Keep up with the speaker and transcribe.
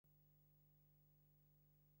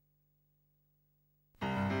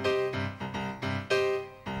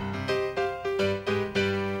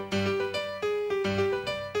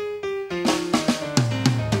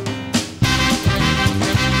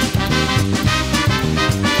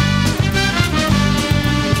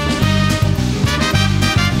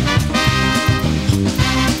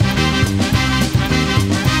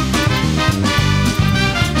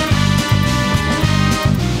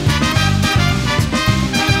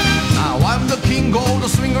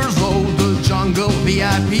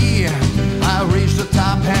VIP. I reached the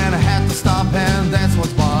top and I had to stop, and that's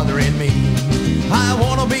what's bothering me. I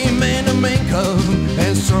wanna be man to Manco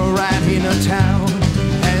and stroll right in a town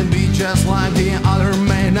and be just like the other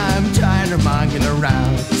man. I'm tired of monkeying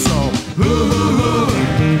around. So,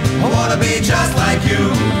 I wanna be just like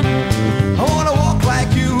you. I wanna walk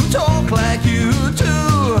like you, talk like you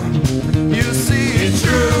too. You see, it's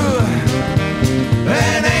true.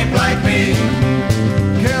 An ape like me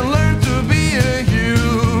can learn to be a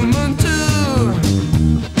human too.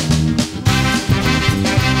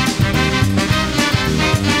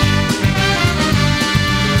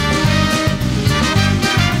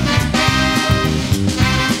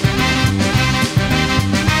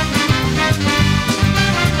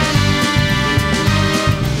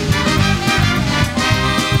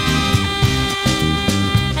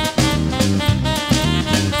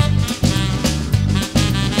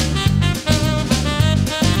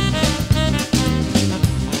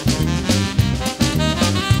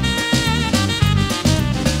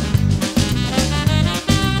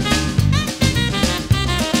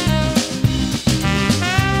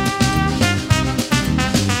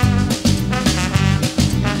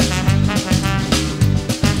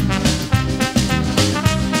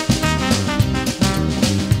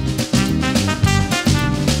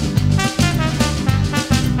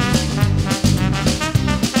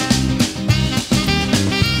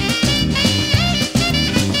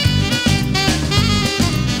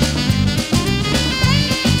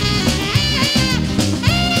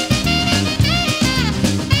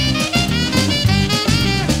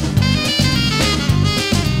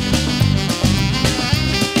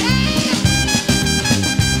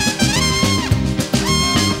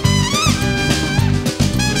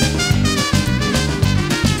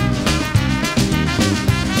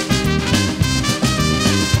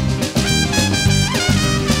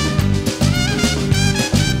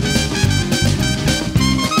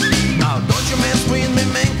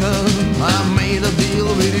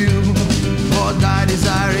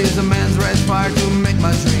 To make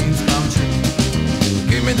my dreams come true.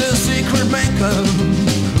 Give me the secret banker,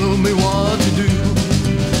 clue me what to do.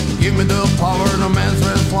 Give me the power, no man's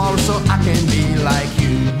red flower, so I can be like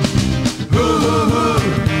you.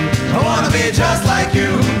 I wanna be just like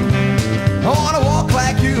you. I wanna walk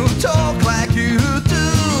like you, talk like you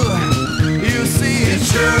too. You see,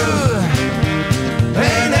 it's true.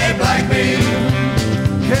 An ape like me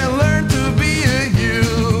can learn to be a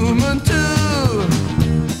human too.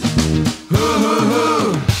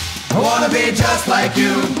 I wanna be just like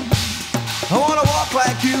you. I wanna walk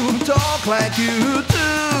like you, talk like you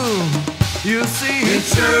too. You see,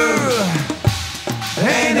 it's true.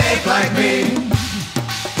 An ape like me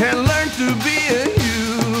can learn to be a